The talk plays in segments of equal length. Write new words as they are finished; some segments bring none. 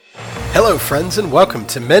Hello, friends, and welcome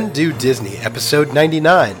to Men Do Disney, episode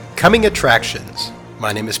 99, Coming Attractions.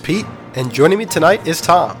 My name is Pete, and joining me tonight is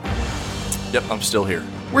Tom. Yep, I'm still here.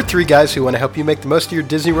 We're three guys who want to help you make the most of your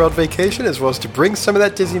Disney World vacation, as well as to bring some of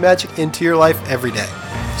that Disney magic into your life every day.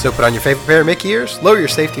 So put on your favorite pair of Mickey ears, lower your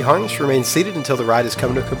safety harness, remain seated until the ride is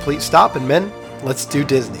coming to a complete stop, and men, let's do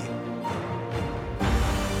Disney.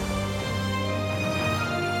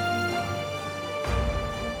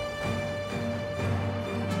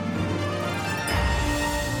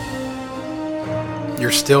 You're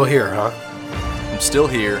still here, huh? I'm still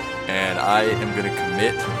here, and I am going to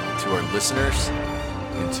commit to our listeners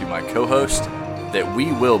and to my co-host that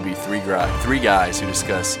we will be three guys who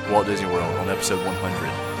discuss Walt Disney World on episode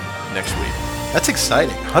 100 next week. That's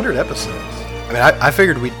exciting. 100 episodes. I mean, I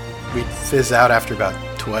figured we'd fizz out after about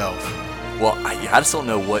 12. Well, I just don't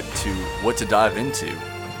know what to dive into.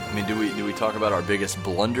 I mean, do we talk about our biggest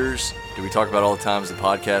blunders? Do we talk about all the times the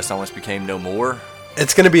podcast almost became no more?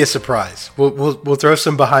 It's going to be a surprise. We'll throw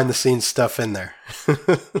some behind the scenes stuff in there.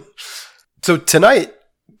 So tonight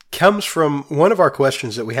comes from one of our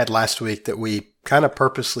questions that we had last week that we kind of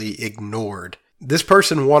purposely ignored. This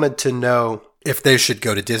person wanted to know if they should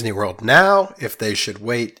go to Disney World now, if they should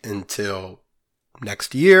wait until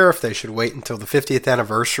next year, if they should wait until the 50th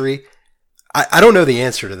anniversary. I don't know the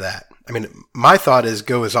answer to that. I mean, my thought is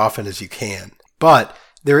go as often as you can. But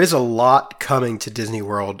there is a lot coming to Disney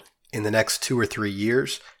World in the next 2 or 3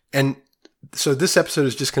 years. And so this episode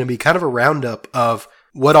is just going to be kind of a roundup of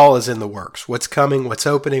what all is in the works. What's coming, what's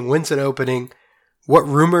opening, when's it opening, what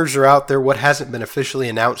rumors are out there, what hasn't been officially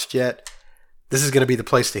announced yet. This is going to be the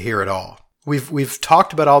place to hear it all. We've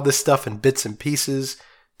talked about all this stuff in bits and pieces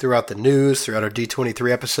throughout the news, throughout our D23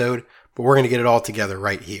 episode, but we're going to get it all together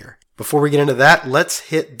right here. Before we get into that, let's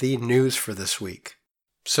hit the news for this week.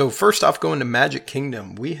 So first off, going to Magic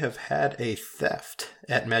Kingdom, we have had a theft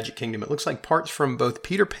at Magic Kingdom. It looks like parts from both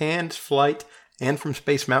Peter Pan's flight and from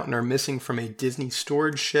Space Mountain are missing from a Disney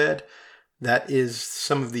storage shed. That is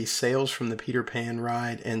some of the sails from the Peter Pan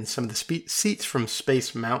ride and some of the seats from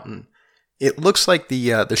Space Mountain. It looks like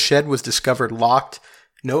the shed was discovered locked.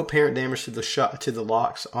 No apparent damage to the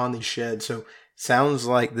locks on the shed. So sounds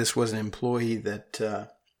like this was an employee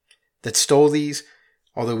that stole these,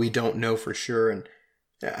 although we don't know for sure. And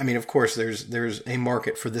I mean, of course, there's a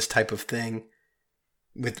market for this type of thing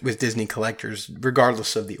with Disney collectors,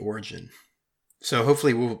 regardless of the origin. So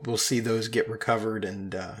hopefully we'll see those get recovered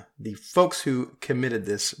and the folks who committed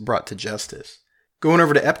this brought to justice. Going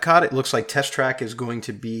over to Epcot, it looks like Test Track is going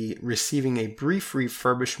to be receiving a brief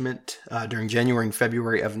refurbishment during January and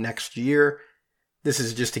February of next year. This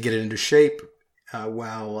is just to get it into shape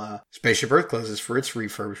while Spaceship Earth closes for its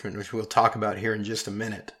refurbishment, which we'll talk about here in just a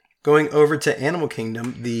minute. Going over to Animal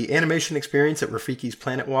Kingdom, the animation experience at Rafiki's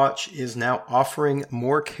Planet Watch is now offering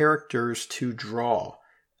more characters to draw.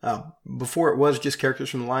 Before it was just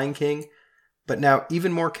characters from The Lion King, but now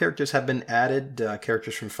even more characters have been added.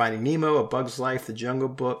 Characters from Finding Nemo, A Bug's Life, The Jungle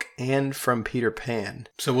Book, and from Peter Pan.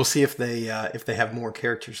 So we'll see if they have more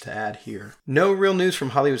characters to add here. No real news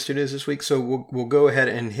from Hollywood Studios this week, so we'll go ahead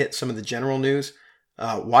and hit some of the general news.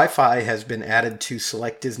 Wi-Fi has been added to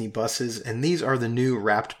select Disney buses, and these are the new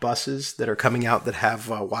wrapped buses that are coming out that have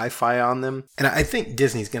Wi-Fi on them. And I think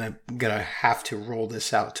Disney's gonna have to roll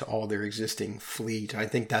this out to all their existing fleet. I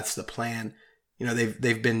think that's the plan. You know,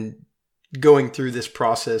 they've been going through this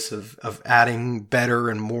process of adding better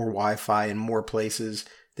and more Wi-Fi in more places.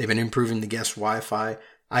 They've been improving the guest Wi-Fi.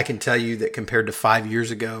 I can tell you that compared to 5 years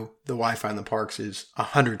ago, the Wi-Fi in the parks is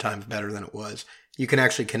 100 times better than it was. You can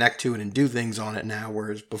actually connect to it and do things on it now,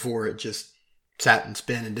 whereas before it just sat and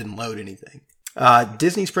spin and didn't load anything.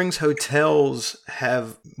 Disney Springs hotels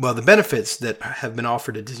the benefits that have been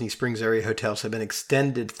offered to Disney Springs area hotels have been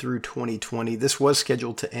extended through 2020. This was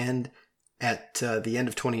scheduled to end at the end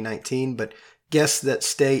of 2019, but guests that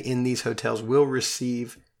stay in these hotels will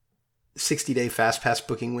receive 60-day FastPass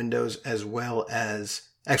booking windows as well as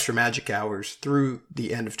extra magic hours through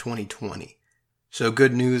the end of 2020. So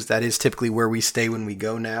good news, that is typically where we stay when we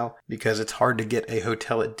go now, because it's hard to get a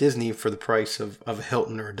hotel at Disney for the price of a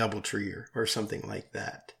Hilton or a DoubleTree or something like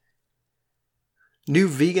that. New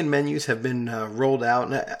vegan menus have been rolled out.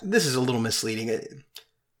 Now, this is a little misleading.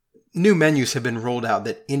 New menus have been rolled out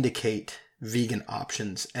that indicate vegan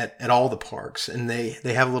options at all the parks, and they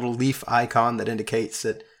have a little leaf icon that indicates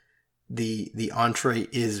that the entree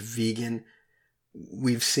is vegan.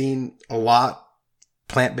 We've seen a lot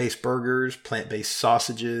plant-based burgers, plant-based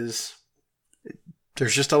sausages.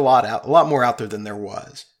 There's just a lot more out there than there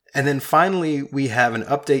was. And then finally, we have an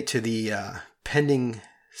update to the pending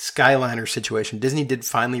Skyliner situation. Disney did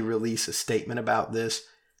finally release a statement about this.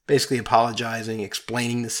 basically apologizing,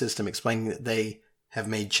 explaining the system, explaining that they have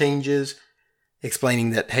made changes, explaining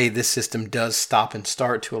that, hey, this system does stop and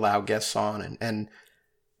start to allow guests on, and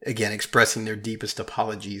again, expressing their deepest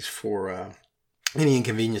apologies for any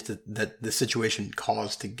inconvenience that the situation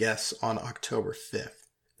caused to guests on October 5th.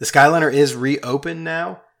 The Skyliner is reopened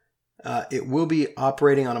now. It will be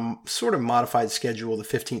operating on a sort of modified schedule the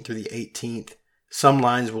 15th through the 18th. Some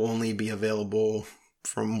lines will only be available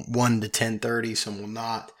from 1 to 10:30, some will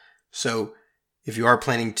not. So if you are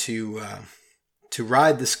planning to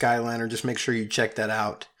ride the Skyliner, just make sure you check that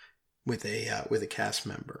out with a cast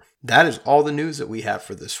member. That is all the news that we have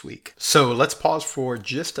for this week. So let's pause for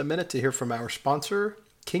just a minute to hear from our sponsor,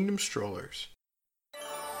 Kingdom Strollers.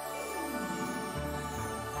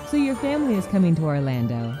 So your family is coming to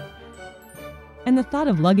Orlando, and the thought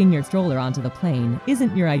of lugging your stroller onto the plane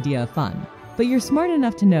isn't your idea of fun. But you're smart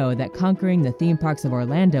enough to know that conquering the theme parks of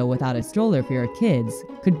Orlando without a stroller for your kids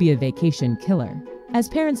could be a vacation killer. As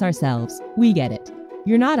parents ourselves, we get it.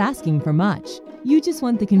 You're not asking for much. You just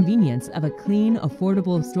want the convenience of a clean,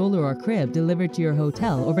 affordable stroller or crib delivered to your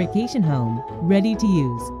hotel or vacation home, ready to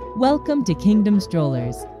use. Welcome to Kingdom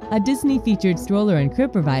Strollers, a Disney-featured stroller and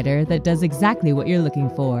crib provider that does exactly what you're looking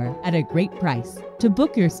for at a great price. To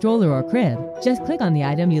book your stroller or crib, just click on the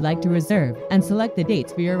item you'd like to reserve and select the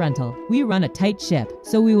dates for your rental. We run a tight ship,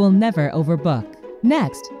 so we will never overbook.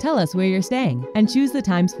 Next, tell us where you're staying and choose the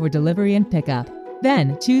times for delivery and pickup.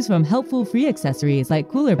 Then, choose from helpful free accessories like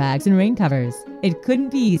cooler bags and rain covers. It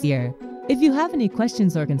couldn't be easier. If you have any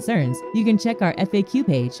questions or concerns, you can check our FAQ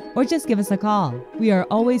page or just give us a call. We are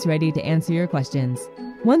always ready to answer your questions.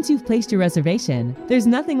 Once you've placed your reservation, there's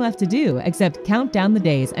nothing left to do except count down the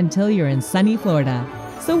days until you're in sunny Florida.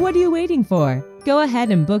 So what are you waiting for? Go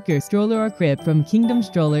ahead and book your stroller or crib from Kingdom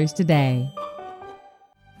Strollers today.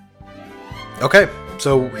 Okay,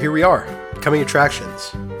 so here we are. Coming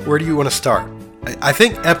attractions. Where do you want to start? I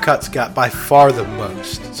think Epcot's got by far the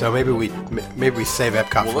most, so maybe we save Epcot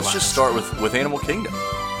for last. Well, let's just start with Animal Kingdom.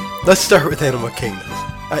 Let's start with Animal Kingdom.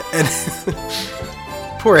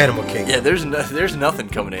 Poor Animal Kingdom. Yeah, there's nothing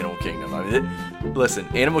coming to Animal Kingdom. I mean, listen,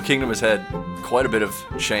 Animal Kingdom has had quite a bit of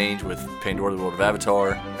change with Pandora: The World of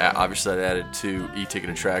Avatar. Obviously, that added 2 e-ticket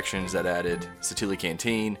attractions. That added Satili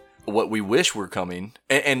Canteen. What we wish were coming,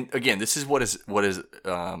 and again, this is what is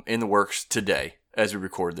in the works today as we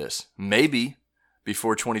record this. Maybe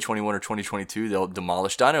before 2021 or 2022, they'll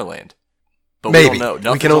demolish Dino Land. But maybe. We don't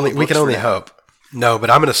know. We can only hope. No,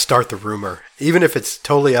 but I'm going to start the rumor, even if it's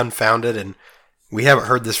totally unfounded and we haven't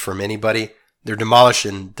heard this from anybody. They're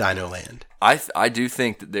demolishing Dino Land. I do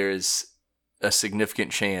think that there is a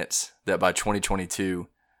significant chance that by 2022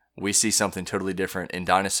 we see something totally different in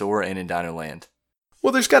Dinosaur and in Dino Land.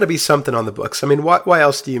 Well, there's got to be something on the books. I mean, why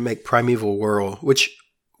else do you make Primeval Whirl, which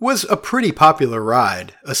was a pretty popular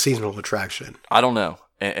ride, a seasonal attraction? I don't know,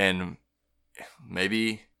 and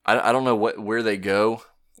maybe I don't know where they go,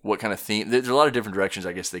 what kind of theme. There's a lot of different directions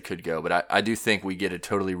I guess they could go, but I do think we get a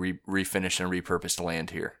totally refinished and repurposed land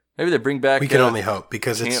here. Maybe they bring back. We can only hope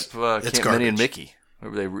because it's Camp Minnie and Mickey.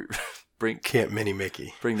 Maybe they bring Camp Minnie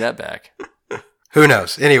Mickey. Bring that back. Who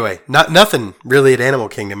knows? Anyway, nothing really at Animal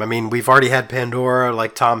Kingdom. I mean, we've already had Pandora,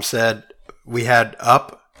 like Tom said. We had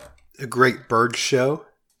Up, a great bird show,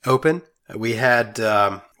 open. We had,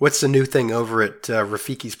 what's the new thing over at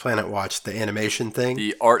Rafiki's Planet Watch, the animation thing?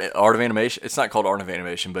 The art of animation. It's not called Art of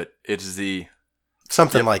Animation, but it is the...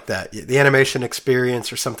 Something like that. The animation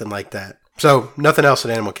experience or something like that. So, nothing else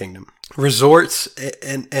at Animal Kingdom. Resorts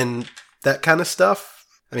and that kind of stuff.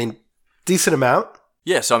 I mean, decent amount.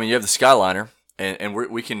 Yeah, so I mean, you have the Skyliner. And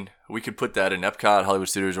we could put that in Epcot, Hollywood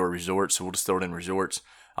Studios, or resorts. So we'll just throw it in resorts.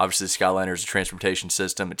 Obviously, the Skyliner is a transportation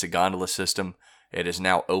system. It's a gondola system. It is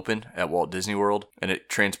now open at Walt Disney World, and it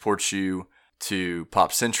transports you to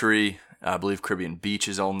Pop Century. I believe Caribbean Beach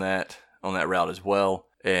is on that route as well.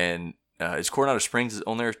 And is Coronado Springs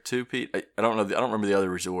on there too, Pete? I don't know. I don't remember the other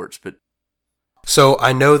resorts, but so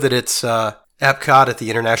I know that it's Epcot at the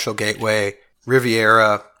International Gateway,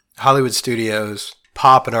 Riviera, Hollywood Studios,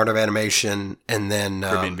 Pop and Art of Animation, and then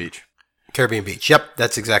Caribbean Beach. Caribbean Beach. Yep,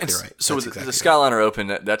 that's exactly right. So with the Skyliner open,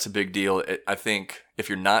 that's a big deal. I think if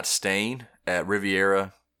you're not staying at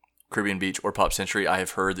Riviera, Caribbean Beach, or Pop Century, I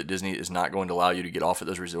have heard that Disney is not going to allow you to get off at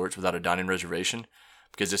those resorts without a dining reservation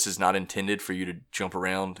because this is not intended for you to jump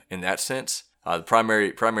around in that sense. The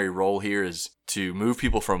primary role here is to move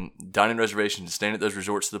people from dining reservations and staying at those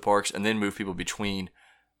resorts to the parks, and then move people between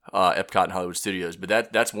Epcot and Hollywood Studios.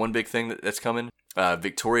 But that's one big thing that's coming.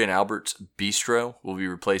 Victoria and Albert's Bistro will be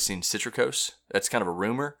replacing Citricos. That's kind of a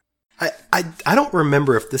rumor. I don't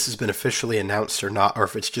remember if this has been officially announced or not, or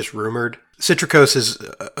if it's just rumored. Citricos is,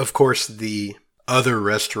 of course, the other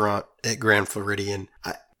restaurant at Grand Floridian.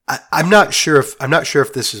 I'm not sure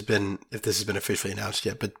if this has been officially announced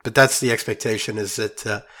yet, but that's the expectation, is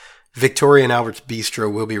that Victoria and Albert's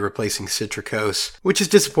Bistro will be replacing Citricos, which is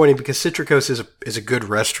disappointing because Citricos is a good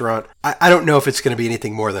restaurant. I don't know if it's going to be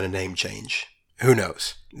anything more than a name change. Who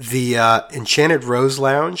knows? The Enchanted Rose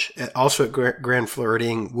Lounge, also at Grand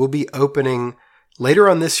Floridian, will be opening later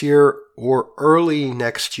on this year or early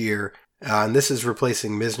next year. And this is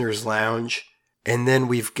replacing Misner's Lounge. And then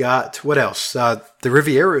we've got, what else? The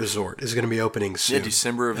Riviera Resort is going to be opening soon. Yeah,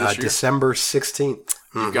 December of this year. December 16th.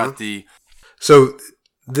 You've got the... So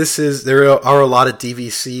there are a lot of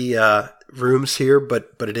DVC rooms here,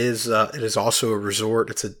 but it is also a resort.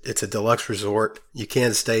 It's a deluxe resort. You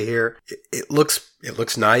can stay here. It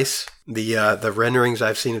looks nice. The renderings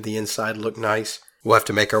I've seen of the inside look nice. We'll have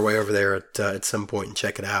to make our way over there at some point and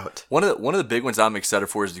check it out. One of the big ones I'm excited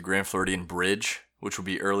for is the Grand Floridian Bridge, which will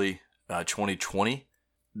be early 2020.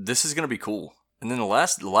 This is going to be cool. And then the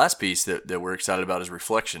last piece that we're excited about is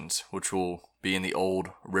Reflections, which will be in the old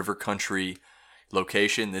River Country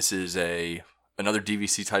location. This is another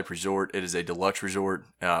DVC type resort. It is a deluxe resort.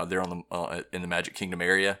 They're in the Magic Kingdom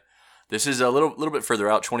area. This is a little bit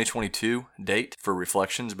further out, 2022 date for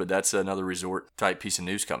Reflections, but that's another resort type piece of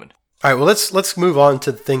news coming. All right, well let's move on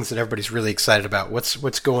to the things that everybody's really excited about.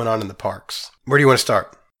 What's going on in the parks? Where do you want to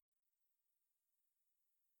start?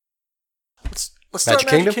 Let's start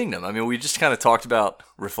Magic Kingdom. I mean, we just kind of talked about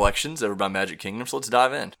Reflections over by Magic Kingdom, so let's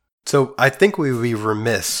dive in. So I think we would be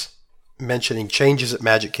remiss mentioning changes at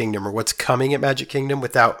Magic Kingdom or what's coming at Magic Kingdom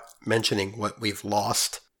without mentioning what we've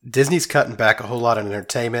lost. Disney's cutting back a whole lot on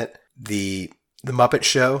entertainment. The Muppet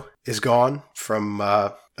Show is gone from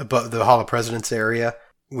above the Hall of Presidents area.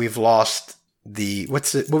 We've lost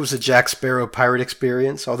what was the Jack Sparrow Pirate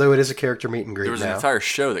Experience? Although it is a character meet and greet now. There was an entire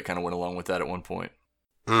show that kind of went along with that at one point.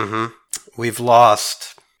 Mm-hmm. We've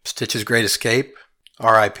lost Stitch's Great Escape,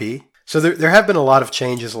 R.I.P. So there have been a lot of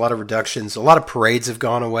changes, a lot of reductions, a lot of parades have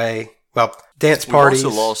gone away. Well, dance parties. We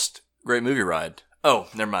also lost Great Movie Ride. Oh,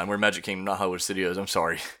 never mind. We're Magic Kingdom, not Hollywood Studios. I'm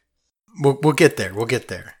sorry. We'll get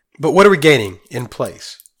there. But what are we gaining in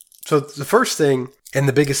place? So the first thing and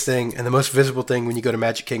the biggest thing and the most visible thing when you go to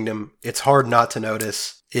Magic Kingdom, it's hard not to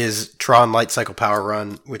notice, is Tron Light Cycle Power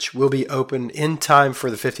Run, which will be open in time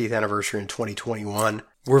for the 50th anniversary in 2021.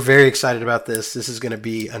 We're very excited about this. This is going to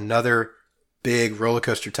be another big roller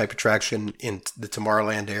coaster type attraction in the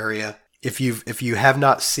Tomorrowland area. If you have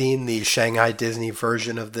not seen the Shanghai Disney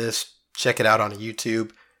version of this, check it out on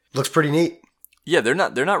YouTube. Looks pretty neat. Yeah, they're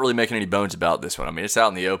not really making any bones about this one. I mean, it's out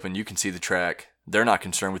in the open. You can see the track. They're not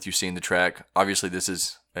concerned with you seeing the track. Obviously, this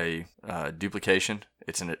is a duplication.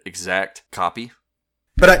 It's an exact copy.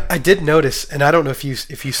 But I did notice, and I don't know if you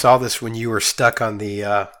saw this when you were stuck on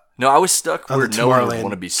the. No, I was stuck where no one would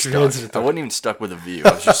want to be stuck. I wasn't even stuck with a view.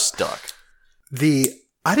 I was just stuck.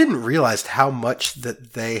 I didn't realize how much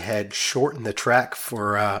that they had shortened the track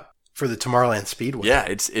for the Tomorrowland Speedway. Yeah,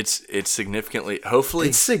 it's significantly. Hopefully,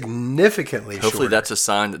 it's significantly. Hopefully, shorter. That's a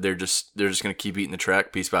sign that they're just going to keep eating the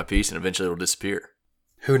track piece by piece, and eventually it'll disappear.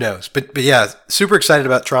 Who knows? But yeah, super excited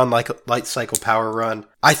about Tron Light Cycle Power Run.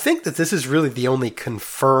 I think that this is really the only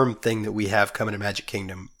confirmed thing that we have coming to Magic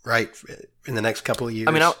Kingdom, right? In the next couple of years.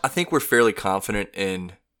 I mean, I think we're fairly confident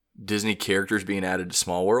in Disney characters being added to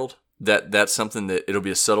Small World. That's something that it'll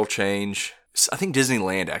be a subtle change. I think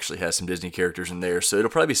Disneyland actually has some Disney characters in there, so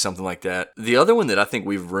it'll probably be something like that. The other one that I think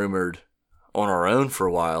we've rumored on our own for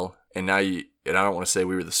a while, and now and I don't want to say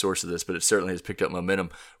we were the source of this, but it certainly has picked up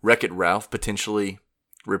momentum. Wreck-It Ralph potentially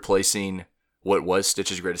replacing what was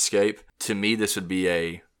Stitch's Great Escape. To me, this would be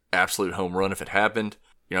a absolute home run if it happened.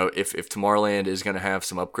 You know, if Tomorrowland is going to have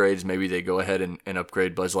some upgrades, maybe they go ahead and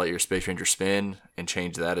upgrade Buzz Lightyear Space Ranger Spin and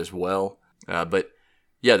change that as well. But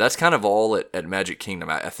yeah, that's kind of all at Magic Kingdom.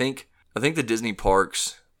 I think the Disney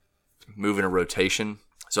parks move in a rotation.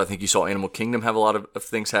 So I think you saw Animal Kingdom have a lot of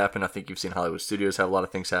things happen. I think you've seen Hollywood Studios have a lot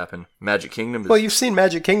of things happen. Magic Kingdom. Well, you've seen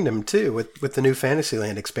Magic Kingdom too with the new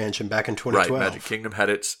Fantasyland expansion back in 2012. Right, Magic Kingdom had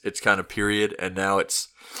its kind of period, and now it's,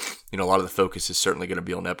 a lot of the focus is certainly going to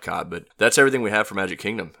be on Epcot. But that's everything we have for Magic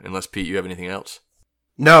Kingdom. Unless Pete, you have anything else?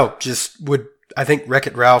 No, I think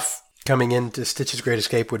Wreck-It Ralph coming into Stitch's Great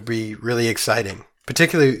Escape would be really exciting.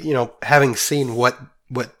 Particularly, having seen what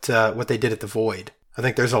they did at the Void. I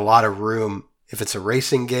think there's a lot of room. If it's a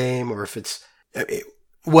racing game or if it's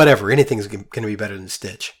whatever, anything's going to be better than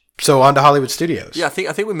Stitch. So on to Hollywood Studios. Yeah, I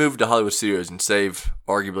think we moved to Hollywood Studios and save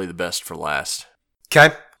arguably the best for last.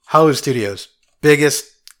 Okay, Hollywood Studios. Biggest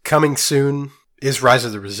coming soon is Rise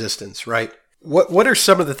of the Resistance, right? What are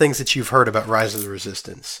some of the things that you've heard about Rise of the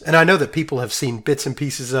Resistance? And I know that people have seen bits and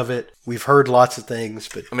pieces of it. We've heard lots of things,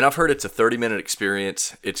 but I mean, I've heard it's a 30-minute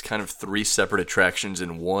experience. It's kind of 3 separate attractions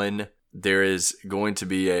in one. There is going to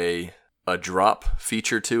be a drop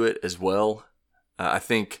feature to it as well. I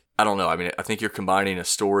think you're combining a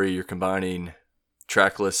story, you're combining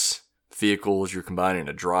trackless vehicles, you're combining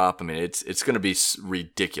a drop. I mean, it's going to be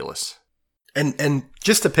ridiculous. And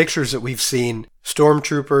just the pictures that we've seen,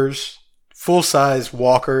 stormtroopers, full-size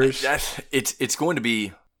walkers. It's going to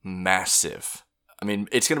be massive. I mean,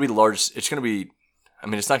 it's going to be large. It's not going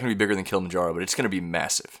to be bigger than Kilimanjaro, but it's going to be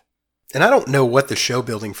massive. And I don't know what the show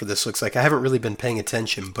building for this looks like. I haven't really been paying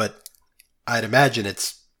attention, but I'd imagine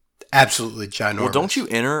it's absolutely ginormous. Well, don't you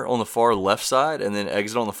enter on the far left side and then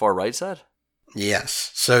exit on the far right side?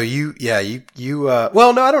 Yes. So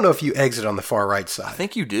well, no, I don't know if you exit on the far right side. I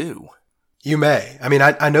think you do. You may. I mean,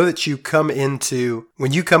 I know that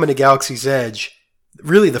when you come into Galaxy's Edge,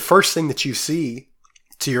 really the first thing that you see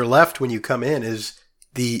to your left when you come in is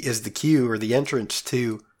the queue or the entrance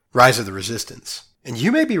to Rise of the Resistance. And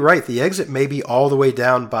you may be right. The exit may be all the way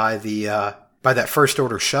down by that First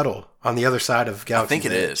Order shuttle on the other side of Galaxy's Edge. I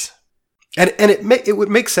think it is. And it would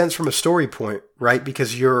make sense from a story point, right?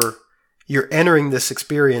 Because you're entering this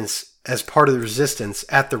experience as part of the Resistance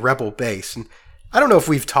at the Rebel base. And I don't know if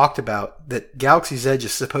we've talked about that Galaxy's Edge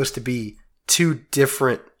is supposed to be 2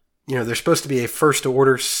 different, there's supposed to be a First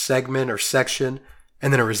Order segment or section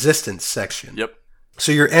and then a Resistance section. Yep.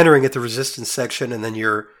 So you're entering at the Resistance section and then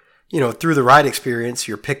you're, through the ride experience,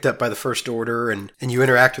 you're picked up by the First Order and you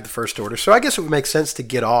interact with the First Order. So I guess it would make sense to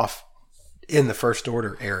get off in the First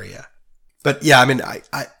Order area. But yeah, I mean,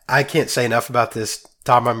 I can't say enough about this.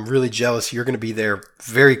 Tom, I'm really jealous. You're going to be there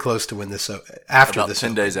very close to when this after About this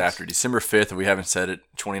 10 days after. December 5th, if we haven't said it,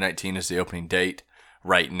 2019 is the opening date.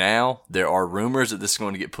 Right now, there are rumors that this is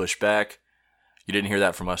going to get pushed back. You didn't hear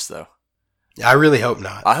that from us, though. I really hope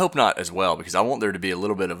not. I hope not as well, because I want there to be a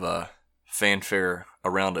little bit of a fanfare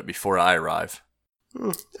around it before I arrive.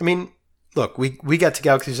 I mean, look, we got to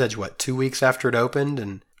Galaxy's Edge, 2 weeks after it opened,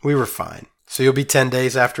 and we were fine. So you'll be 10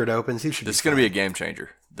 days after it opens. This is going to be a game changer.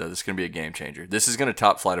 This is going to be a game changer. This is going to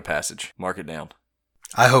top Flight of Passage. Mark it down.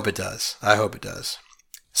 I hope it does.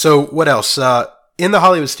 So what else? In the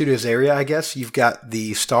Hollywood Studios area, I guess, you've got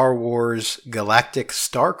the Star Wars Galactic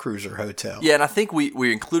Star Cruiser Hotel. Yeah, and I think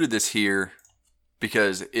we included this here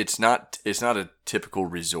because it's not a typical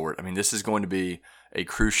resort. I mean, this is going to be a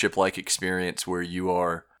cruise ship-like experience where you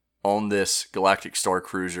are on this Galactic Star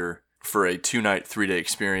Cruiser for a 2-night, 3-day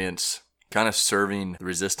experience, kind of serving the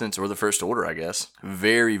Resistance or the First Order, I guess.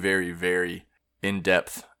 Very, very, very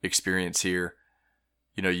in-depth experience here.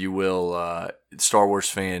 You will, Star Wars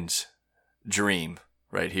fans dream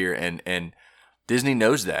right here. And Disney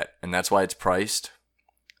knows that. And that's why it's priced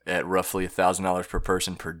at roughly $1,000 per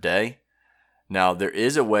person per day. Now, there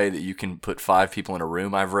is a way that you can put 5 people in a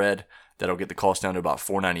room, I've read, that'll get the cost down to about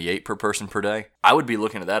 $498 per person per day. I would be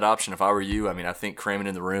looking at that option if I were you. I mean, I think cramming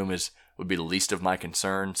in the room would be the least of my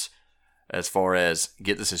concerns. As far as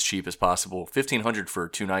get this as cheap as possible. $1,500 for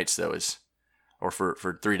 2 nights, though, or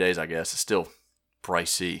for 3 days, I guess, is still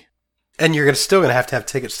pricey. And you're still going to have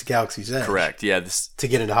tickets to Galaxy's Edge. Correct, yeah. To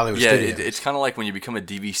get into Hollywood Studios. Yeah, it's kind of like when you become a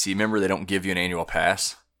DVC member, they don't give you an annual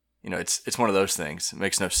pass. It's one of those things. It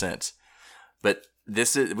makes no sense. But we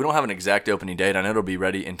don't have an exact opening date. I know it'll be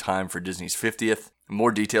ready in time for Disney's 50th.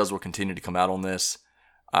 More details will continue to come out on this.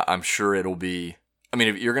 I'm sure it'll be... I mean,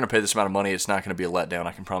 if you're going to pay this amount of money, it's not going to be a letdown.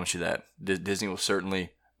 I can promise you that. Disney will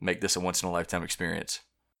certainly make this a once-in-a-lifetime experience.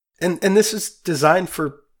 And this is designed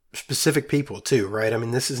for specific people, too, right? I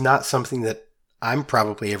mean, this is not something that I'm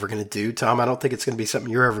probably ever going to do. Tom, I don't think it's going to be something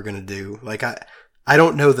you're ever going to do. Like, I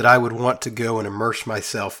don't know that I would want to go and immerse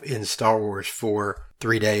myself in Star Wars for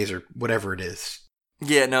 3 days or whatever it is.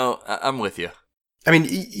 Yeah, no, I'm with you. I mean,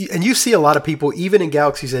 and you see a lot of people, even in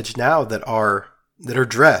Galaxy's Edge now, that are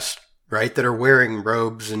dressed, right? That are wearing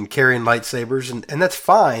robes and carrying lightsabers, and that's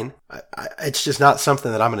fine. It's just not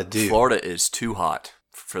something that I'm going to do. Florida is too hot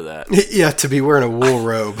for that. Yeah, to be wearing a wool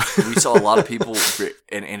robe. We saw a lot of people,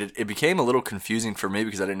 and it became a little confusing for me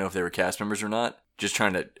because I didn't know if they were cast members or not.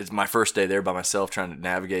 It's my first day there by myself trying to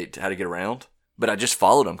navigate how to get around. But I just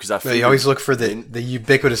followed them because I figured... You always look for the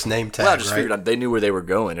ubiquitous name tag, well, I just figured they knew where they were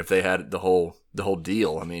going if they had the whole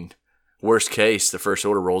deal. I mean... Worst case, the First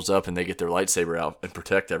Order rolls up and they get their lightsaber out and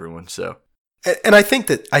protect everyone. So, and I think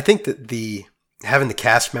that having the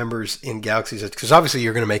cast members in Galaxy's Edge, because obviously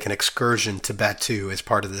you're going to make an excursion to Batuu as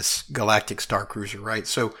part of this Galactic Star Cruiser, right?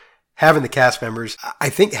 So having the cast members, I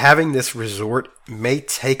think having this resort may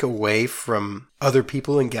take away from other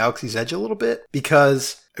people in Galaxy's Edge a little bit,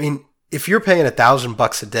 because I mean, if you're paying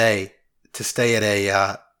 $1,000 a day to stay at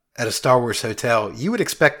a Star Wars hotel, you would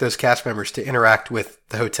expect those cast members to interact with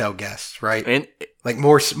the hotel guests, right? And like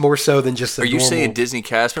more so than just the Are you saying Disney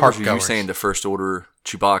cast members, or are you goers. saying the First Order,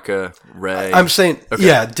 Chewbacca, Rey? I'm saying, Okay.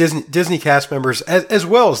 yeah, Disney cast members as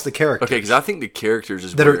well as the characters. Okay, because I think the characters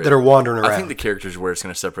is that are wandering around. I think the characters is where it's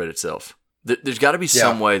going to separate itself. There's got to be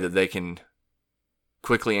some way that they can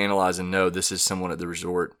quickly analyze and know this is someone at the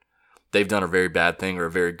resort. They've done a very bad thing or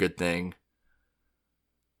a very good thing.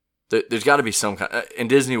 There's got to be some kind. And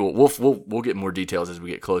Disney we'll get more details as we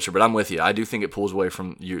get closer. But I'm with you. I do think it pulls away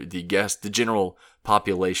from the general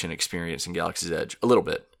population experience in Galaxy's Edge a little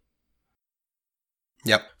bit.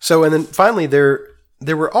 Yep. So, and then finally, there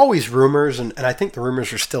were always rumors, and I think the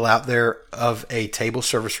rumors are still out there, of a table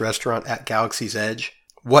service restaurant at Galaxy's Edge.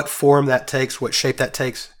 What form that takes, what shape that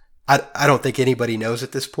takes, I don't think anybody knows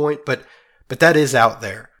at this point, but that is out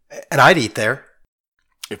there. And I'd eat there.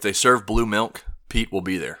 If they serve blue milk, Pete will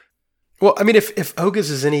be there. Well, I mean, if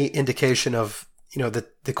Oga's is any indication of,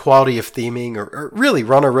 the quality of theming, or really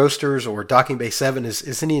Runner Roasters or Docking Bay 7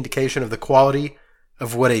 is any indication of the quality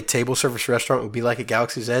of what a table service restaurant would be like at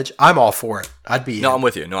Galaxy's Edge, I'm all for it. I'd be No, I'm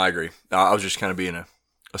with you. No, I agree. I was just kind of being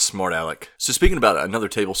a smart aleck. So speaking about another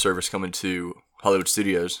table service coming to Hollywood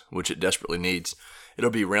Studios, which it desperately needs,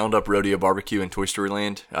 it'll be Roundup Rodeo Barbecue in Toy Story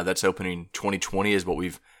Land. That's opening 2020 is what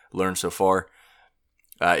we've learned so far.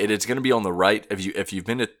 It is going to be on the right. If you've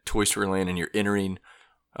been to Toy Story Land and you're entering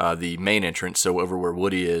the main entrance, so over where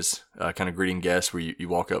Woody is, kind of greeting guests, where you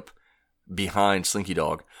walk up behind Slinky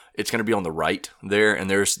Dog, it's going to be on the right there, and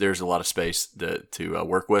there's a lot of space to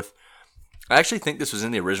work with. I actually think this was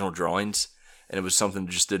in the original drawings, and it was something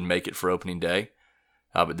that just didn't make it for opening day.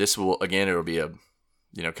 But this it'll be a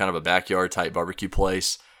kind of a backyard type barbecue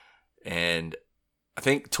place, and I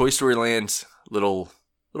think Toy Story Land's little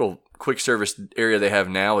quick service area they have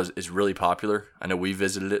now is really popular. I know we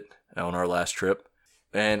visited it on our last trip,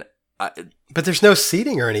 and but there's no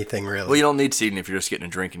seating or anything really. Well, you don't need seating if you're just getting a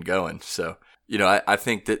drink and going. So I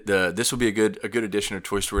think that this will be a good addition to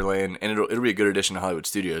Toy Story Land, and it'll be a good addition to Hollywood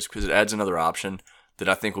Studios because it adds another option that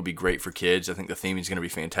I think will be great for kids. I think the theming is going to be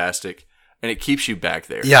fantastic, and it keeps you back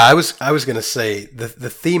there. Yeah, I was going to say the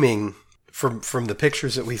theming from the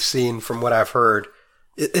pictures that we've seen, from what I've heard,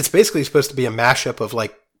 it's basically supposed to be a mashup of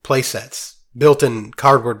like play sets built in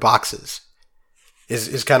cardboard boxes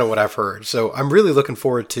is kind of what I've heard. So I'm really looking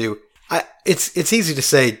forward to. It's easy to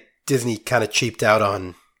say Disney kind of cheaped out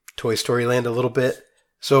on Toy Story Land a little bit.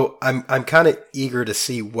 So I'm kind of eager to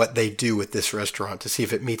see what they do with this restaurant, to see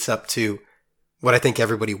if it meets up to what I think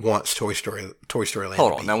everybody wants Toy Story Land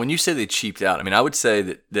Hold to on. be. Now, when you say they cheaped out, I mean, I would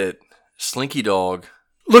say that Slinky Dog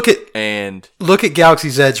Look at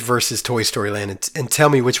Galaxy's Edge versus Toy Story Land and tell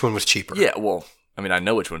me which one was cheaper. Yeah, well, I mean, I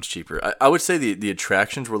know which one's cheaper. I would say the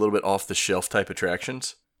attractions were a little bit off the shelf type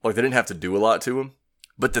attractions. Like, they didn't have to do a lot to them.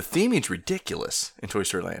 But the theming's ridiculous in Toy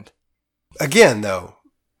Story Land. Again, though,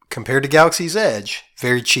 compared to Galaxy's Edge,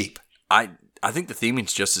 very cheap. I think the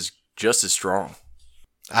theming's just as strong.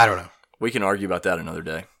 I don't know. We can argue about that another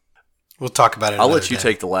day. We'll talk about it I'll another let you day.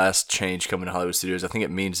 take the last change coming to Hollywood Studios. I think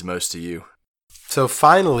it means the most to you. So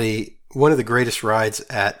finally, one of the greatest rides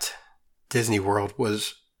at Disney World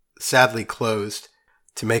was sadly closed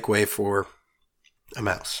to make way for a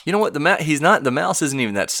mouse. You know what? The mouse isn't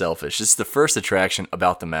even that selfish. It's the first attraction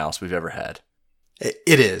about the mouse we've ever had.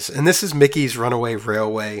 It is. And this is Mickey's Runaway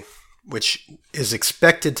Railway, which is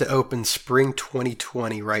expected to open spring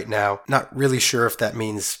 2020 right now. Not really sure if that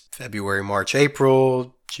means February, March,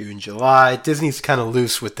 April, June, July. Disney's kind of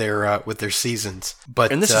loose with their seasons.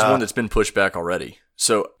 And this is one that's been pushed back already.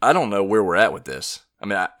 So I don't know where we're at with this. I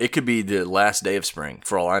mean, it could be the last day of spring,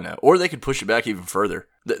 for all I know. Or they could push it back even further.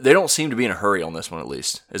 They don't seem to be in a hurry on this one, at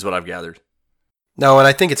least, is what I've gathered. No, and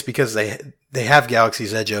I think it's because they have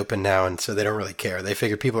Galaxy's Edge open now, and so they don't really care. They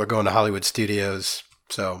figure people are going to Hollywood Studios,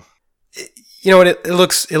 so you know what? It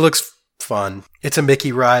looks fun. It's a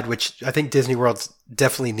Mickey ride, which I think Disney World's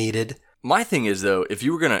definitely needed. My thing is though, if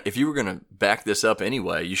you were gonna back this up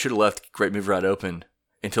anyway, you should have left Great Movie Ride open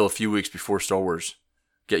until a few weeks before Star Wars.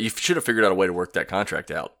 You should have figured out a way to work that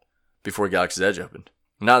contract out before Galaxy's Edge opened.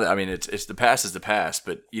 Now that, I mean, it's the past is the past,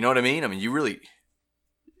 but you know what I mean? I mean,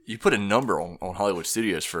 you put a number on Hollywood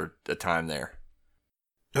Studios for a time there.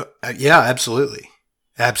 Yeah, absolutely.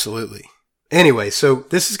 Absolutely. Anyway, so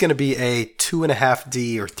this is going to be a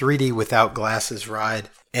 2.5D or 3D without glasses ride,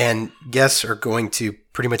 and guests are going to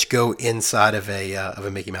pretty much go inside of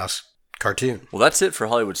a Mickey Mouse cartoon. Well, that's it for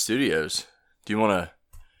Hollywood Studios. Do you want to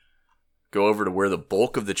go over to where the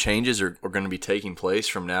bulk of the changes are going to be taking place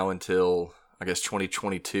from now until, I guess,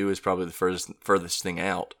 2022 is probably the furthest thing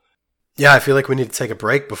out? Yeah, I feel like we need to take a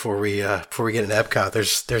break before we get into Epcot.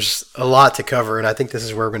 There's a lot to cover, and I think this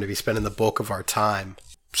is where we're going to be spending the bulk of our time.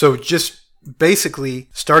 So just basically,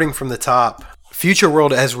 starting from the top, Future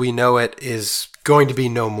World as we know it is going to be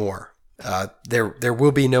no more. There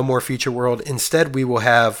will be no more Future World. Instead, we will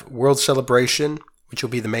have World Celebration, which will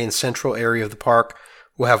be the main central area of the park.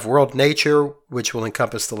 We'll have World Nature, which will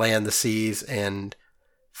encompass the land, the seas, and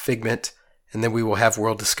Figment. And then we will have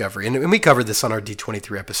World Discovery. And we covered this on our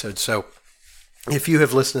D23 episode. So if you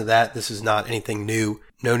have listened to that, this is not anything new.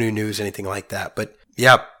 No new news, anything like that. But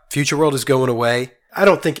yeah, Future World is going away. I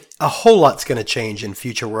don't think a whole lot's going to change in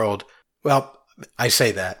Future World. Well, I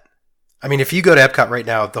say that. I mean, if you go to Epcot right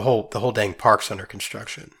now, the whole dang park's under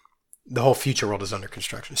construction. The whole Future World is under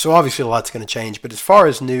construction. So obviously a lot's going to change. But as far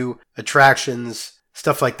as new attractions,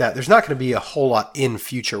 stuff like that, there's not going to be a whole lot in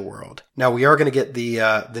Future World. Now, we are going to get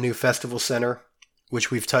the new Festival Center,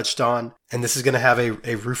 which we've touched on. And this is going to have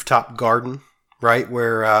a rooftop garden, right,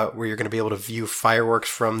 where you're going to be able to view fireworks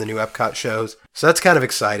from the new Epcot shows. So that's kind of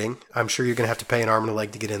exciting. I'm sure you're going to have to pay an arm and a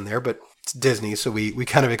leg to get in there, but it's Disney, so we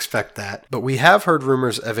kind of expect that. But we have heard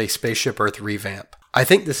rumors of a Spaceship Earth revamp. I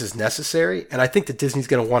think this is necessary, and I think that Disney's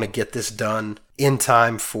going to want to get this done in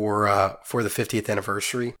time for the 50th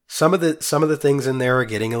anniversary. Some of the things in there are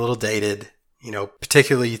getting a little dated. You know,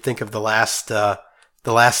 particularly you think of the last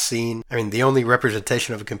scene. I mean, the only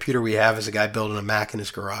representation of a computer we have is a guy building a Mac in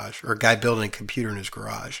his garage, or a guy building a computer in his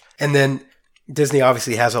garage. And then Disney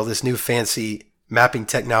obviously has all this new fancy mapping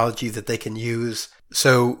technology that they can use.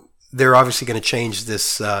 So they're obviously going to change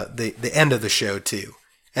this the end of the show too.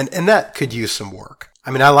 And that could use some work.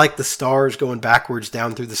 I mean, I like the stars going backwards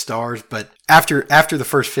down through the stars, but after the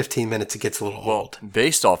first 15 minutes, it gets a little old.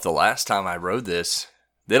 Based off the last time I rode this,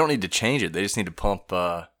 they don't need to change it. They just need to pump,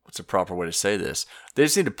 what's the proper way to say this? They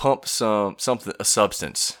just need to pump a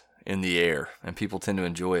substance in the air, and people tend to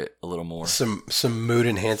enjoy it a little more. Some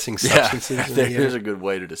mood-enhancing substances in the air. There's a good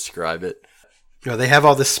way to describe it. You know, they have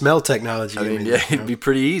all this smell technology. I mean, yeah, it'd be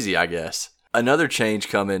pretty easy, I guess. Another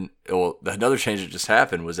change another change that just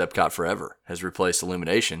happened was Epcot Forever has replaced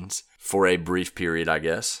Illuminations for a brief period, I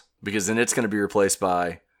guess, because then it's going to be replaced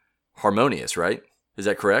by Harmonious, right? Is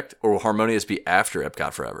that correct? Or will Harmonious be after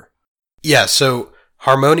Epcot Forever? Yeah, so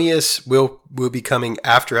Harmonious will be coming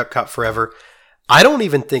after Epcot Forever. I don't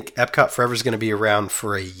even think Epcot Forever is going to be around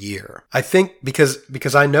for a year. I think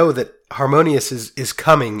because I know that Harmonious is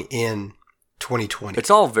coming in 2020. It's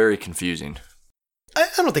all very confusing. I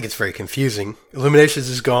don't think it's very confusing. Illuminations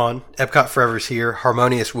is gone. Epcot Forever is here.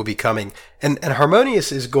 Harmonious will be coming. And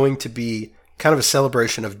Harmonious is going to be kind of a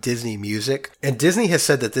celebration of Disney music. And Disney has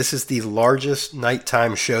said that this is the largest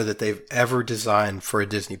nighttime show that they've ever designed for a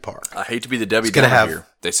Disney park. I hate to be the Debbie Downer here.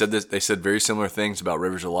 They said very similar things about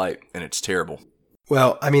Rivers of Light, and it's terrible.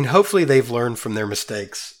 Well, I mean, hopefully they've learned from their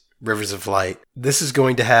mistakes, Rivers of Light. This is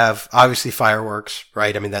going to have, obviously, fireworks,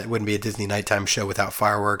 right? I mean, that wouldn't be a Disney nighttime show without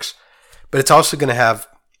fireworks. But it's also going to have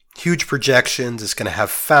huge projections. It's going to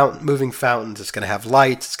have moving fountains. It's going to have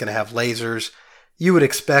lights. It's going to have lasers. You would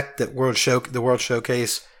expect that the World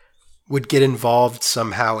Showcase would get involved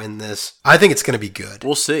somehow in this. I think it's going to be good.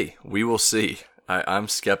 We'll see. We will see. I'm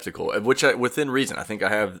skeptical, within reason. I think I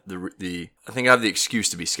have the excuse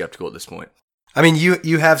to be skeptical at this point. I mean,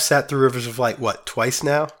 you have sat through Rivers of Light twice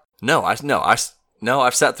now? No, I've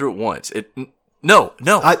sat through it once. No.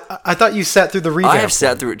 I thought you sat through the revamp. I have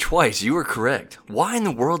sat through it twice. You were correct. Why in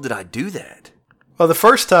the world did I do that? Well, the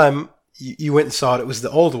first time you went and saw it was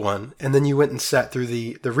the old one, and then you went and sat through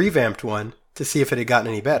the revamped one to see if it had gotten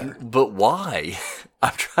any better. But why?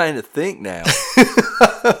 I'm trying to think now.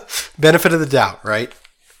 Benefit of the doubt, right?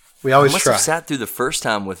 We always try. I must have sat through the first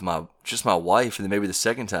time with my wife, and then maybe the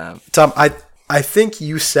second time. Tom, I think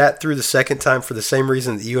you sat through the second time for the same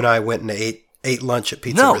reason that you and I went and ate lunch at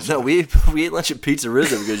Pizza Rizzo. No, we ate lunch at Pizza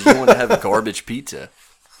Rizzo because you wanted to have a garbage pizza.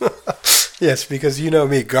 Yes, because you know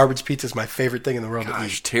me, garbage pizza is my favorite thing in the world to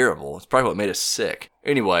eat. Terrible. It's probably what made us sick.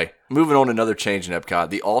 Anyway, moving on to another change in Epcot.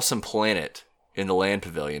 The Awesome Planet in the Land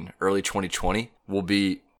Pavilion, early 2020, will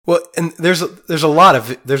be... Well, and there's a lot of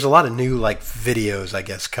new videos, I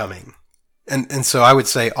guess, coming. And so I would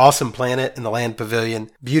say Awesome Planet in the Land Pavilion,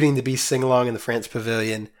 Beauty and the Beast Sing-Along in the France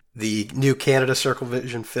Pavilion, the new Canada Circle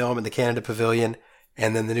Vision film in the Canada Pavilion,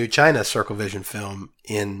 and then the new China Circle Vision film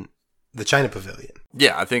in the China Pavilion.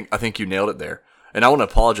 Yeah, I think you nailed it there. And I want to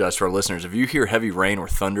apologize to our listeners. If you hear heavy rain or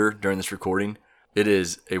thunder during this recording, it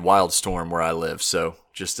is a wild storm where I live. So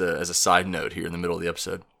just as a side note here in the middle of the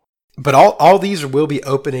episode. But all these will be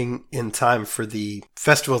opening in time for the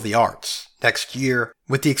Festival of the Arts next year,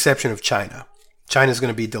 with the exception of China. China's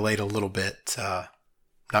going to be delayed a little bit.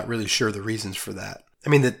 Not really sure the reasons for that. I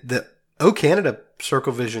mean, the Oh Canada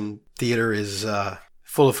Circle Vision Theater is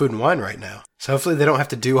full of food and wine right now. So hopefully they don't have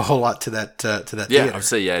to do a whole lot to that theater. Yeah, I'd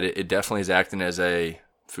say, it definitely is acting as a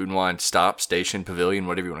food and wine stop, station, pavilion,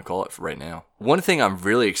 whatever you want to call it for right now. One thing I'm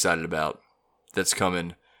really excited about that's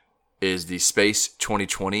coming is the Space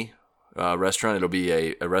 2020 restaurant. It'll be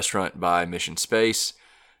a restaurant by Mission Space.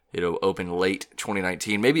 It'll open late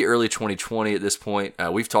 2019, maybe early 2020 at this point.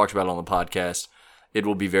 We've talked about it on the podcast. It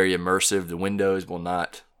will be very immersive. The windows will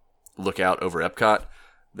not look out over Epcot.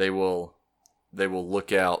 They will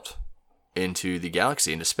look out into the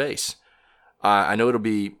galaxy, into space. I know it'll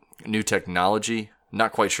be new technology.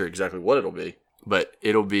 Not quite sure exactly what it'll be, but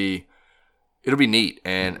it'll be neat.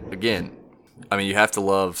 And again, I mean, you have to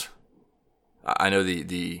love. I know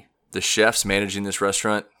the chefs managing this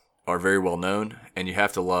restaurant are very well known, and you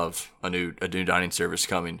have to love a new dining service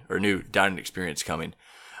coming, or a new dining experience coming.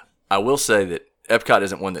 I will say that Epcot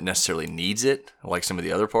isn't one that necessarily needs it, like some of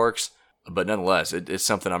the other parks, but nonetheless, it's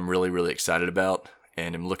something I'm really, really excited about,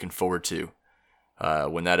 and I'm looking forward to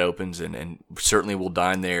when that opens, and certainly we'll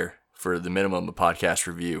dine there for the minimum of podcast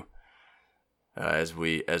review as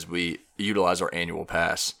we utilize our annual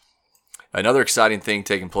pass. Another exciting thing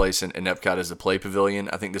taking place in Epcot is the Play Pavilion.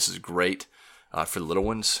 I think this is great for the little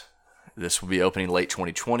ones. This will be opening late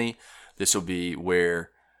 2020. This will be where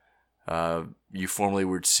you formerly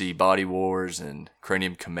would see Body Wars and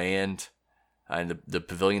Cranium Command. And the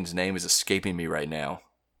pavilion's name is escaping me right now.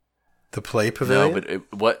 The Play Pavilion? No,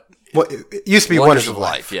 but it used to be Wonders of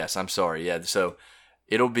Life. Yes, I'm sorry. Yeah, so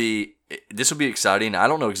this will be exciting. I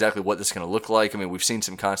don't know exactly what this is going to look like. I mean, we've seen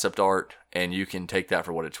some concept art, and you can take that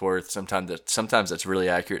for what it's worth. Sometimes that's really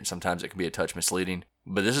accurate, and sometimes it can be a touch misleading.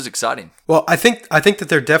 But this is exciting. Well, I think that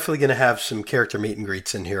they're definitely going to have some character meet and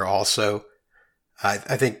greets in here also. I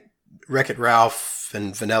think Wreck-It Ralph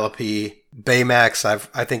and Vanellope, Baymax,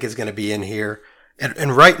 I think is going to be in here.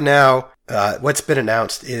 And right now, what's been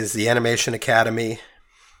announced is the Animation Academy,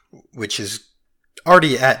 which is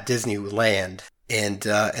already at Disneyland, and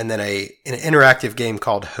then an interactive game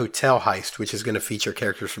called Hotel Heist, which is going to feature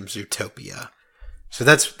characters from Zootopia. So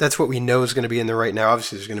that's what we know is going to be in there right now.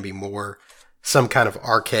 Obviously, there's going to be more, some kind of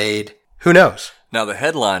arcade. Who knows? Now, the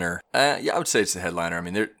headliner, I would say it's the headliner. I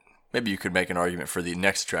mean, maybe you could make an argument for the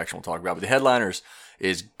next attraction we'll talk about, but the headliners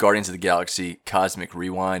is Guardians of the Galaxy Cosmic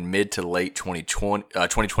Rewind, mid to late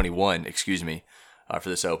 2021, for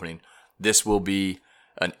this opening. This will be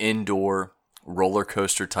an indoor roller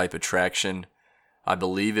coaster type attraction. I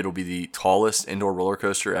believe it'll be the tallest indoor roller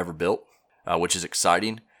coaster ever built, which is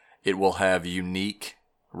exciting. It will have unique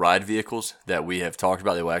ride vehicles that we have talked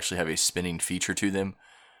about. They will actually have a spinning feature to them.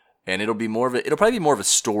 And it'll probably be more of a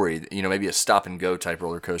story, maybe a stop and go type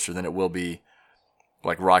roller coaster than it will be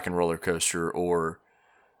like Rock and Roller Coaster or,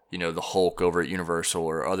 the Hulk over at Universal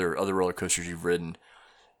or other roller coasters you've ridden.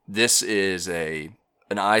 This is an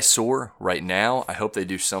eyesore right now. I hope they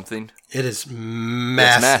do something. It is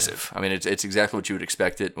massive. It's massive. I mean, it's exactly what you would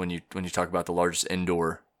expect it when you talk about the largest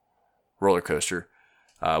indoor roller coaster.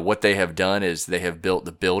 What they have done is they have built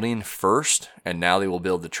the building first, and now they will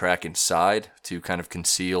build the track inside to kind of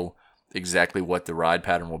conceal exactly what the ride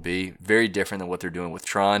pattern will be. Very different than what they're doing with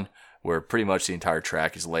Tron, where pretty much the entire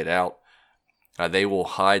track is laid out. They will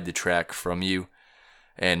hide the track from you,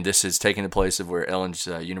 and this is taking the place of where Ellen's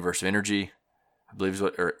Universe of Energy, I believe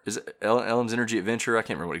is it Ellen's Energy Adventure? I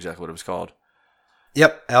can't remember exactly what it was called.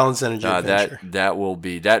 Yep, Ellen's Energy Adventure. That will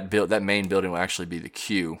be that main building will actually be the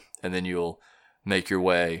queue, and then you'll make your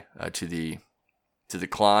way to the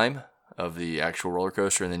climb of the actual roller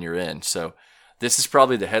coaster, and then you're in. So this is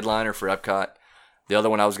probably the headliner for Epcot. The other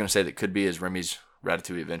one I was going to say that could be is Remy's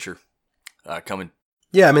Ratatouille Adventure coming.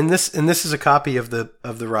 Yeah, I mean this is a copy of the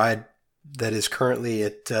ride that is currently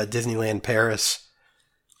at Disneyland Paris.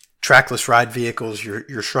 Trackless ride vehicles.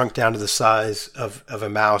 You're shrunk down to the size of a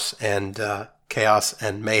mouse, and chaos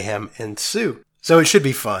and mayhem ensue. So it should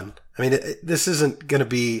be fun. I mean, this isn't going to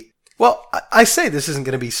be. Well, I say this isn't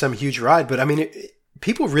going to be some huge ride, but I mean,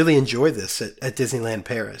 people really enjoy this at Disneyland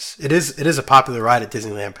Paris. It is a popular ride at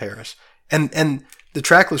Disneyland Paris, and the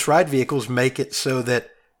trackless ride vehicles make it so that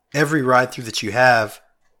every ride through that you have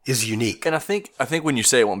is unique. And I think when you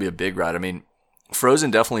say it won't be a big ride, I mean,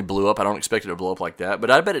 Frozen definitely blew up. I don't expect it to blow up like that,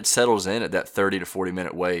 but I bet it settles in at that 30 to 40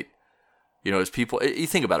 minute wait. As people, you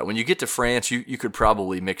think about it, when you get to France, you could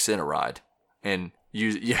probably mix in a ride and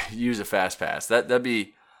use a fast pass. That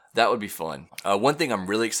would be fun. One thing I'm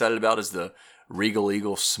really excited about is the Regal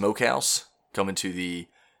Eagle Smokehouse coming to the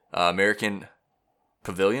American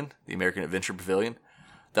Pavilion, the American Adventure Pavilion.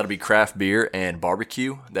 That'll be craft beer and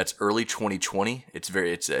barbecue. That's early 2020. It's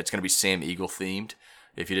going to be Sam Eagle themed.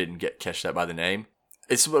 If you didn't catch that by the name,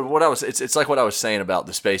 It's like what I was saying about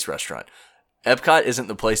the space restaurant. Epcot isn't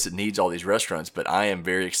the place that needs all these restaurants, but I am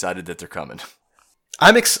very excited that they're coming.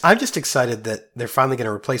 I'm just excited that they're finally going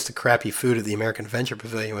to replace the crappy food at the American Adventure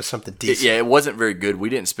Pavilion with something decent. It wasn't very good. We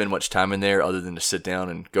didn't spend much time in there other than to sit down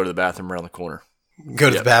and go to the bathroom around the corner. Go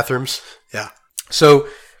to the bathrooms? Yeah. So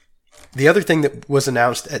the other thing that was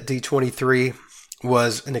announced at D23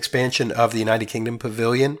 was an expansion of the United Kingdom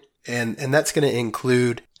Pavilion, and that's going to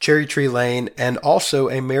include Cherry Tree Lane and also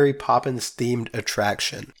a Mary Poppins themed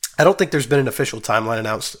attraction. I don't think there's been an official timeline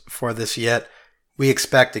announced for this yet. We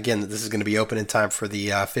expect, again, that this is going to be open in time for the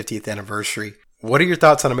 50th anniversary. What are your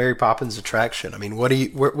thoughts on a Mary Poppins attraction? I mean,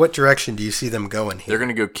 what direction do you see them going here? They're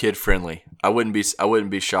going to go kid friendly. I wouldn't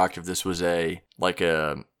be shocked if this was a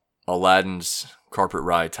Aladdin's carpet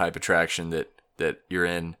ride type attraction that you're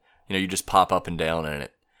in. You know, you just pop up and down in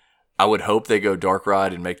it. I would hope they go dark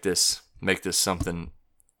ride and make this something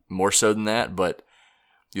more so than that. But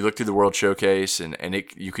you look through the World Showcase and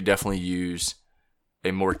you could definitely use a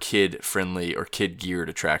more kid friendly or kid geared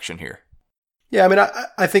attraction here. Yeah, I mean,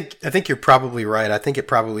 I think you're probably right. I think it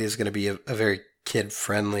probably is going to be a very kid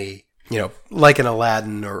friendly, you know, like an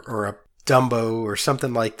Aladdin or a Dumbo or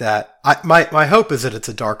something like that. My hope is that it's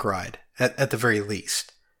a dark ride at the very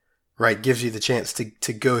least, right? Gives you the chance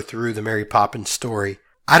to go through the Mary Poppins story.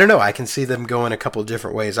 I don't know. I can see them going a couple of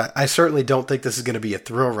different ways. I certainly don't think this is going to be a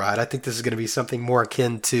thrill ride. I think this is going to be something more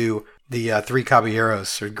akin to the Three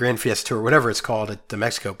Caballeros or Grand Fiesta or whatever it's called at the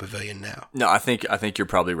Mexico Pavilion now. No, I think you're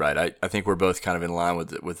probably right. I think we're both kind of in line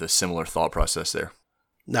with a similar thought process there.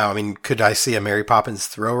 Now, I mean, could I see a Mary Poppins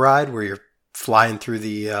thrill ride where you're flying through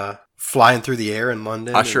the air in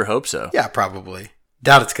London? I sure hope so. Yeah, probably.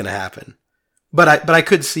 Doubt it's going to happen. But I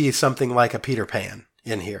could see something like a Peter Pan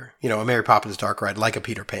in here. You know, a Mary Poppins dark ride like a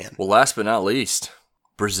Peter Pan. Well, last but not least,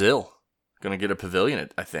 Brazil. Going to get a pavilion,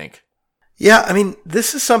 I think. Yeah, I mean,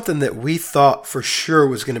 this is something that we thought for sure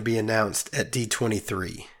was going to be announced at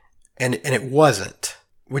D23. And it wasn't.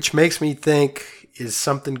 Which makes me think, is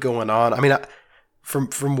something going on? I mean,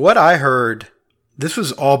 from what I heard, this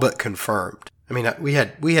was all but confirmed. I mean, we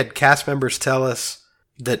had cast members tell us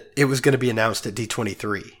that it was going to be announced at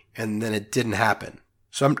D23, and then it didn't happen.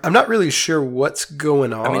 So I'm not really sure what's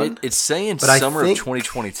going on. I mean, it's saying summer of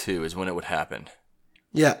 2022 is when it would happen.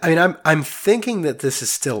 Yeah, I mean, I'm thinking that this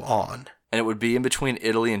is still on. And it would be in between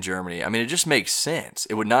Italy and Germany. I mean, it just makes sense.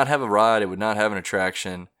 It would not have a ride. It would not have an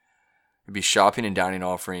attraction. It'd be shopping and dining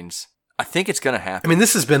offerings. I think it's going to happen. I mean,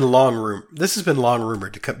 this has been long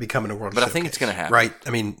rumored to be coming to World Showcase. But I think it's going to happen. Right? I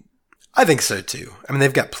mean, I think so too. I mean,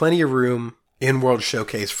 they've got plenty of room in World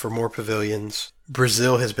Showcase for more pavilions.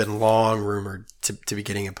 Brazil has been long rumored to be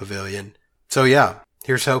getting a pavilion. So yeah,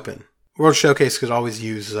 here's hoping. World Showcase could always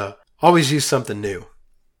use something new.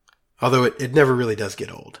 Although it never really does get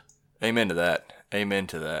old. Amen to that. Amen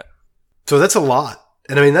to that. So that's a lot.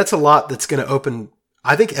 And I mean, that's a lot that's going to open.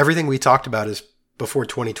 I think everything we talked about is before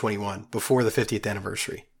 2021, before the 50th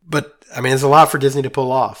anniversary. But I mean, it's a lot for Disney to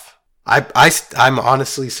pull off. I'm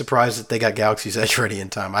honestly surprised that they got Galaxy's Edge ready in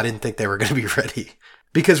time. I didn't think they were going to be ready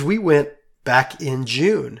because we went back in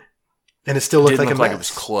June and it still looked like a mess. Like it was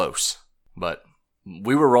close, but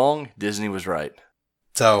we were wrong. Disney was right.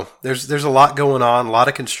 So there's a lot going on, a lot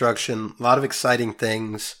of construction, a lot of exciting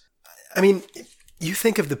things. I mean, you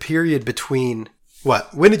think of the period between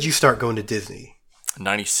what? When did you start going to Disney?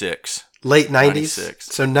 96. Late 90s? 96.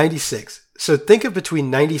 So 96. So think of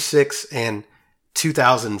between 96 and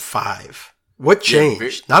 2005. What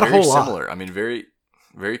changed? Not a whole lot. Similar. I mean, very,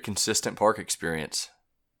 very consistent park experience.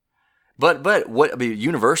 But what? I mean,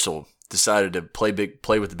 Universal decided to play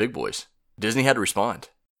with the big boys. Disney had to respond.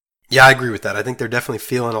 Yeah, I agree with that. I think they're definitely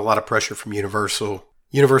feeling a lot of pressure from Universal.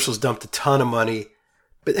 Universal's dumped a ton of money.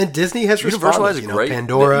 And Disney has responded.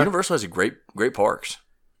 Universal has great parks.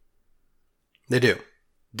 They do.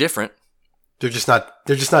 Different. They're just not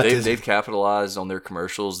Disney. They've capitalized on their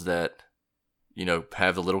commercials that, you know,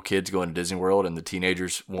 have the little kids going to Disney World and the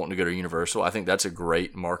teenagers wanting to go to Universal. I think that's a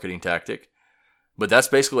great marketing tactic. But that's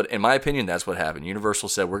basically what, in my opinion, that's what happened. Universal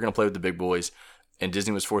said, we're going to play with the big boys, and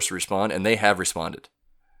Disney was forced to respond, and they have responded.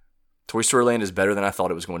 Toy Story Land is better than I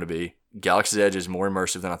thought it was going to be. Galaxy's Edge is more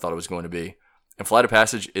immersive than I thought it was going to be. And Flight of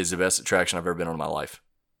Passage is the best attraction I've ever been on in my life.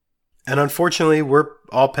 And unfortunately, we're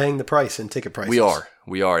all paying the price in ticket prices.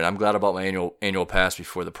 We are. And I'm glad I bought my annual pass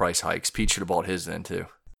before the price hikes. Pete should have bought his then, too.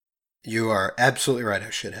 You are absolutely right. I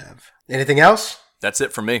should have. Anything else? That's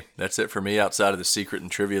it for me. Outside of the secret and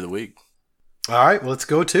trivia of the week. All right. Well, let's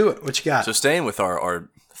go to it. What you got? So staying with our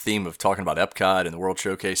theme of talking about Epcot and the World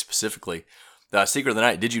Showcase specifically, the secret of the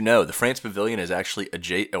night, did you know the France Pavilion is actually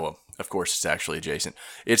adjacent? Oh, well, of course it's actually adjacent.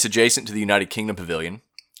 It's adjacent to the United Kingdom Pavilion.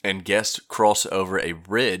 and guests cross over a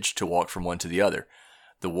bridge to walk from one to the other.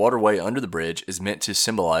 The waterway under the bridge is meant to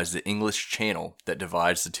symbolize the English Channel that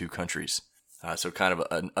divides the two countries. So kind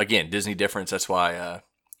of, again, Disney difference. That's why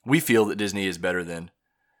we feel that Disney is better than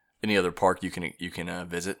any other park you can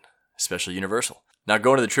visit, especially Universal. Now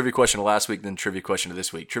going to the trivia question of last week, then trivia question of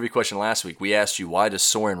this week. Trivia question last week, we asked you, why does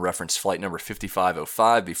Soarin' reference flight number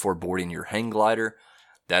 5505 before boarding your hang glider?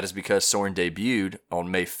 That is because Soarin' debuted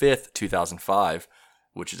on May 5th, 2005,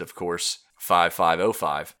 which is, of course,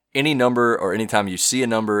 5505. Any number or anytime you see a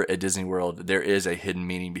number at Disney World, there is a hidden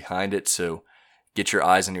meaning behind it. So get your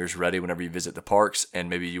eyes and ears ready whenever you visit the parks, and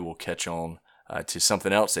maybe you will catch on to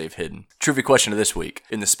something else they've hidden. Trivia question of this week.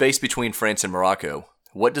 In the space between France and Morocco,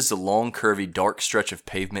 what does the long, curvy, dark stretch of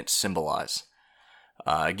pavement symbolize?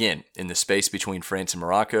 Again, in the space between France and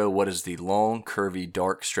Morocco, what does the long, curvy,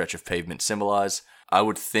 dark stretch of pavement symbolize? I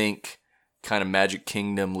would think kind of Magic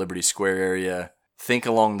Kingdom, Liberty Square area. Think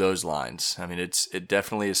along those lines. I mean, it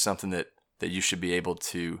definitely is something that you should be able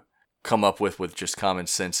to come up with just common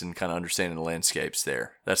sense and kind of understanding the landscapes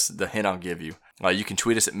there. That's the hint I'll give you. You can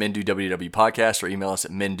tweet us at MenDoWW Podcast or email us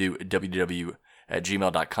at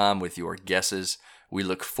MenDoWW@gmail.com with your guesses. We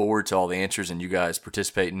look forward to all the answers and you guys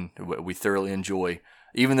participating. We thoroughly enjoy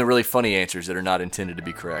even the really funny answers that are not intended to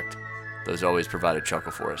be correct. Those always provide a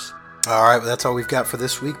chuckle for us. All right, well, that's all we've got for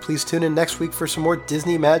this week. Please tune in next week for some more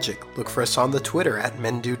Disney magic. Look for us on the Twitter at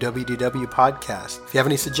MenDoWW Podcast. If you have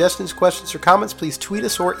any suggestions, questions, or comments, please tweet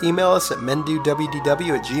us or email us at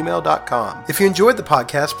MenDoWW@gmail.com. If you enjoyed the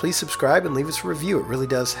podcast, please subscribe and leave us a review. It really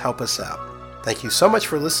does help us out. Thank you so much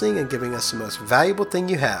for listening and giving us the most valuable thing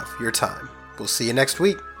you have, your time. We'll see you next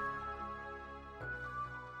week.